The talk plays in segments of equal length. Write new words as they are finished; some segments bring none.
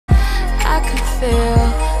feel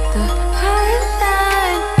the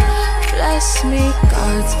highlight. Bless me,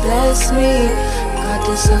 God's bless me. God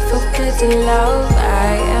to suffocate the love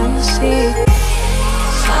I am see.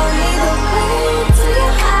 Show me the way to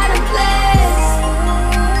your hiding place.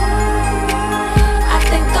 I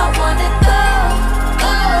think I wanna go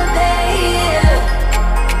there.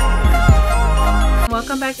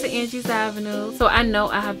 Welcome back to Angie's Avenue. So I know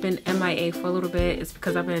I have been MIA for a little bit. It's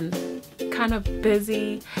because I've been kind of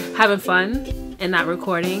busy having fun and not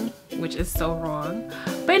recording, which is so wrong.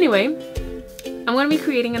 But anyway, I'm going to be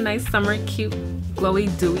creating a nice summer cute glowy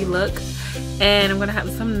dewy look, and I'm going to have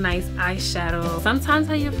some nice eyeshadow. Sometimes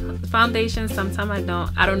I use foundation, sometimes I don't.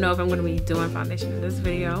 I don't know if I'm going to be doing foundation in this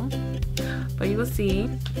video, but you will see.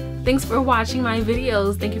 Thanks for watching my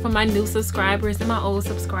videos. Thank you for my new subscribers and my old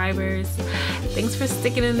subscribers. Thanks for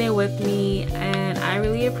sticking in there with me, and I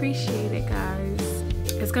really appreciate it, guys.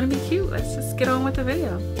 It's gonna be cute. Let's just get on with the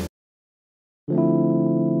video.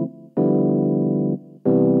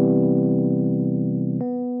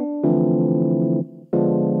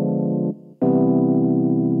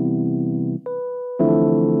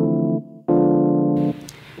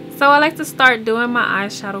 So I like to start doing my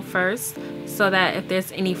eyeshadow first, so that if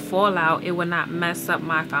there's any fallout, it will not mess up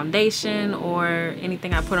my foundation or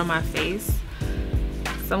anything I put on my face.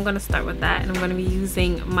 So I'm going to start with that, and I'm going to be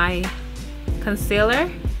using my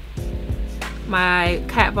concealer, my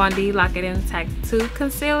Kat Von D Lock It In Tack 2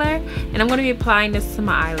 concealer, and I'm going to be applying this to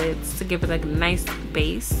my eyelids to give it like a nice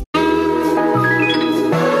base.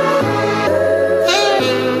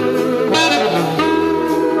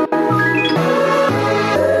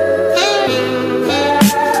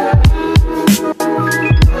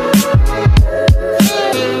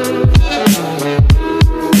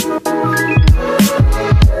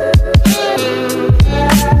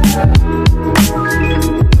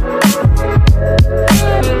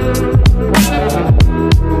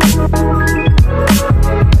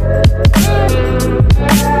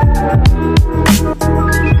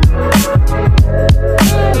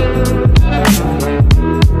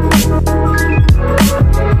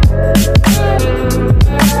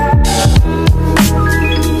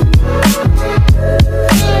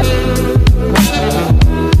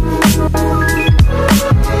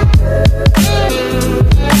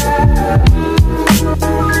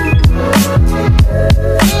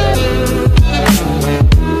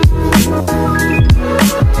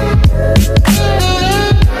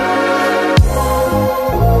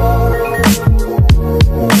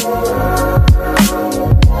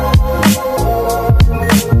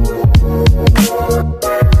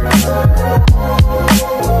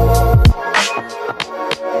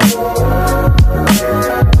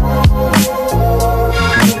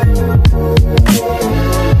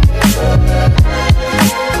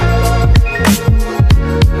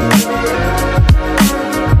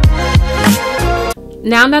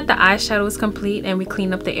 Now that the eyeshadow is complete and we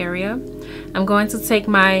clean up the area, I'm going to take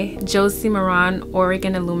my Josie Maran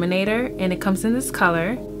Oregon Illuminator, and it comes in this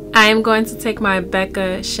color. I am going to take my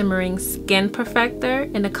Mecca Shimmering Skin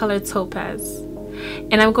Perfector in the color Topaz,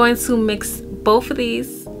 and I'm going to mix both of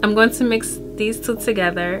these. I'm going to mix these two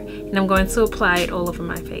together, and I'm going to apply it all over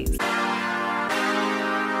my face.